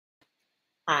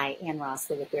Hi, Anne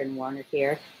Rossley with Baird Warner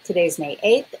here. Today's May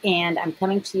 8th, and I'm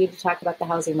coming to you to talk about the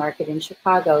housing market in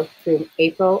Chicago through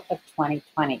April of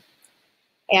 2020.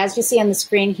 As you see on the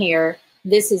screen here,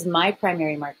 this is my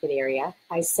primary market area.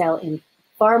 I sell in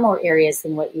far more areas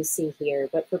than what you see here,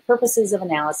 but for purposes of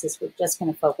analysis, we're just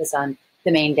going to focus on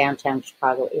the main downtown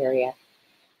Chicago area.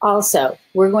 Also,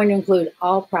 we're going to include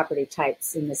all property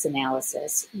types in this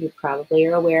analysis. You probably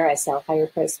are aware I sell higher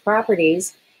priced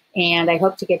properties, and I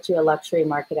hope to get you a luxury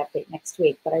market update next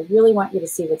week. But I really want you to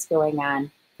see what's going on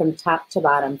from top to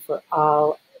bottom for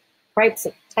all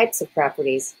types of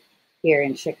properties here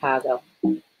in Chicago.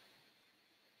 All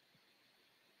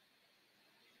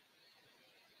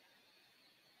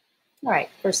right,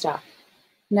 first off,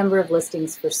 number of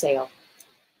listings for sale.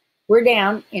 We're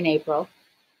down in April,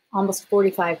 almost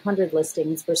 4,500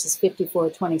 listings versus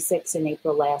 5,426 in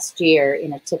April last year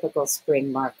in a typical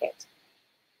spring market.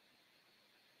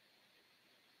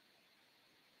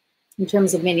 In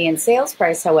terms of median sales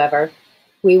price, however,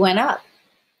 we went up.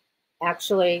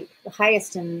 Actually, the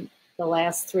highest in the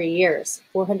last 3 years,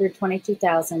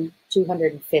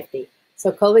 $422,250.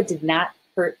 So COVID did not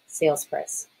hurt sales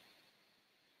price.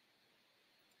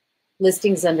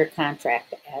 Listings under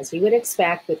contract, as you would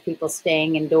expect with people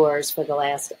staying indoors for the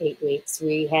last 8 weeks,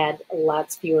 we had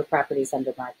lots fewer properties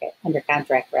under contract.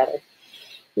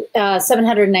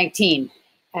 719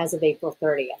 as of April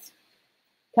 30th.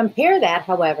 Compare that,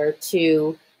 however,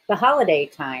 to the holiday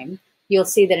time. You'll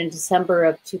see that in December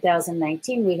of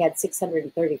 2019, we had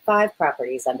 635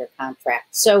 properties under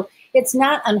contract. So it's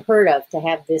not unheard of to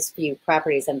have this few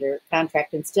properties under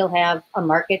contract and still have a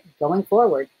market going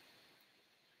forward.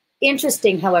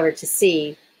 Interesting, however, to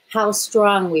see how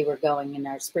strong we were going in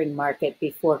our spring market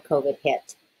before COVID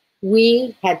hit.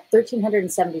 We had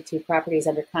 1,372 properties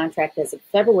under contract as of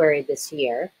February this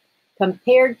year,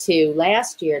 compared to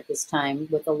last year at this time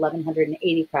with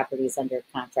 1,180 properties under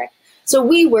contract. So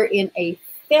we were in a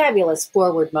fabulous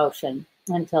forward motion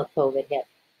until COVID hit.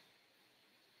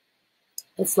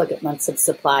 Let's look at months of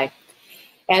supply.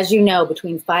 As you know,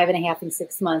 between 5.5 and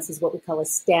 6 months is what we call a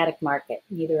static market,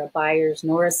 neither a buyer's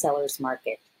nor a seller's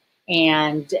market.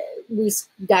 And we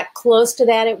got close to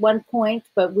that at one point,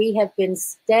 but we have been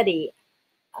steady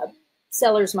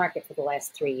seller's market for the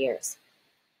last 3 years.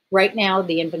 Right now,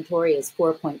 the inventory is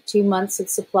 4.2 months of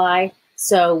supply,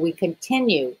 so we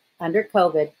continue under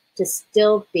COVID to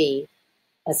still be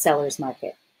a seller's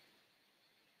market.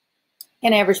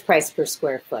 An average price per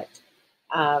square foot.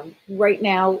 Right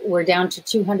now, we're down to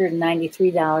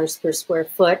 $293 per square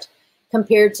foot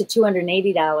compared to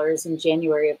 $280 in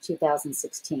January of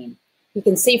 2016. You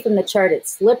can see from the chart it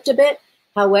slipped a bit.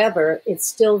 However, it's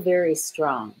still very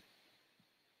strong.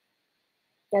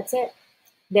 That's it.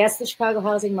 That's the Chicago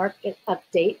housing market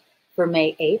update for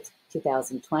May 8th,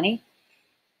 2020.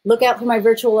 Look out for my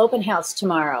virtual open house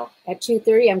tomorrow at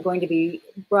 2:30. I'm going to be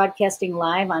broadcasting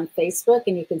live on Facebook,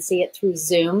 and you can see it through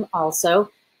Zoom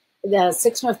also. The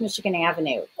 6 North Michigan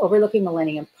Avenue, overlooking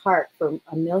Millennium Park for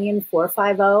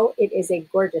 $1,450,000. It is a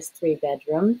gorgeous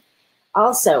 3-bedroom.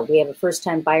 Also, we have a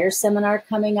first-time buyer seminar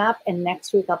coming up, and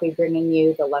next week I'll be bringing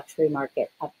you the luxury market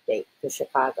update for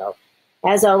Chicago.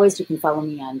 As always, you can follow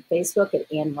me on Facebook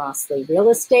at Anne Rossley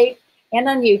Real Estate and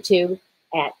on YouTube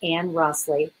at Anne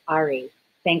Rossley RE.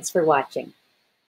 Thanks for watching.